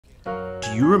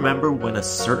Do you remember when a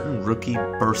certain rookie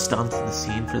burst onto the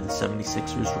scene for the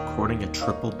 76ers, recording a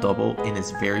triple-double in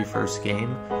his very first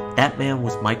game? That man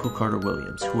was Michael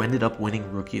Carter-Williams, who ended up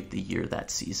winning Rookie of the Year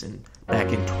that season,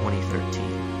 back in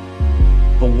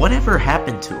 2013. But whatever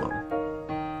happened to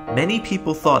him? Many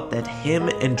people thought that him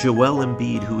and Joel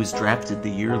Embiid, who was drafted the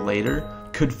year later,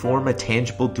 could form a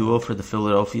tangible duo for the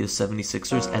Philadelphia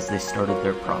 76ers as they started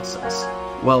their process.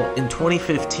 Well, in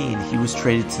 2015, he was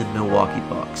traded to the Milwaukee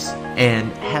Bucks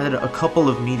and had a couple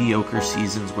of mediocre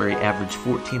seasons where he averaged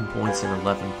 14 points and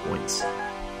 11 points.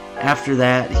 After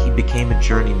that, he became a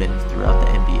journeyman throughout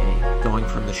the NBA, going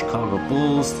from the Chicago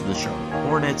Bulls to the Charlotte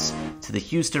Hornets to the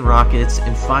Houston Rockets,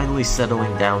 and finally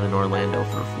settling down in Orlando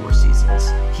for 4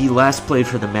 seasons. He last played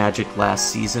for the Magic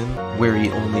last season, where he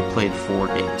only played 4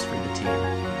 games for the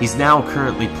team. He's now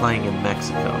currently playing in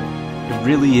Mexico. It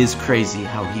really is crazy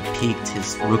how he peaked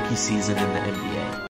his rookie season in the NBA.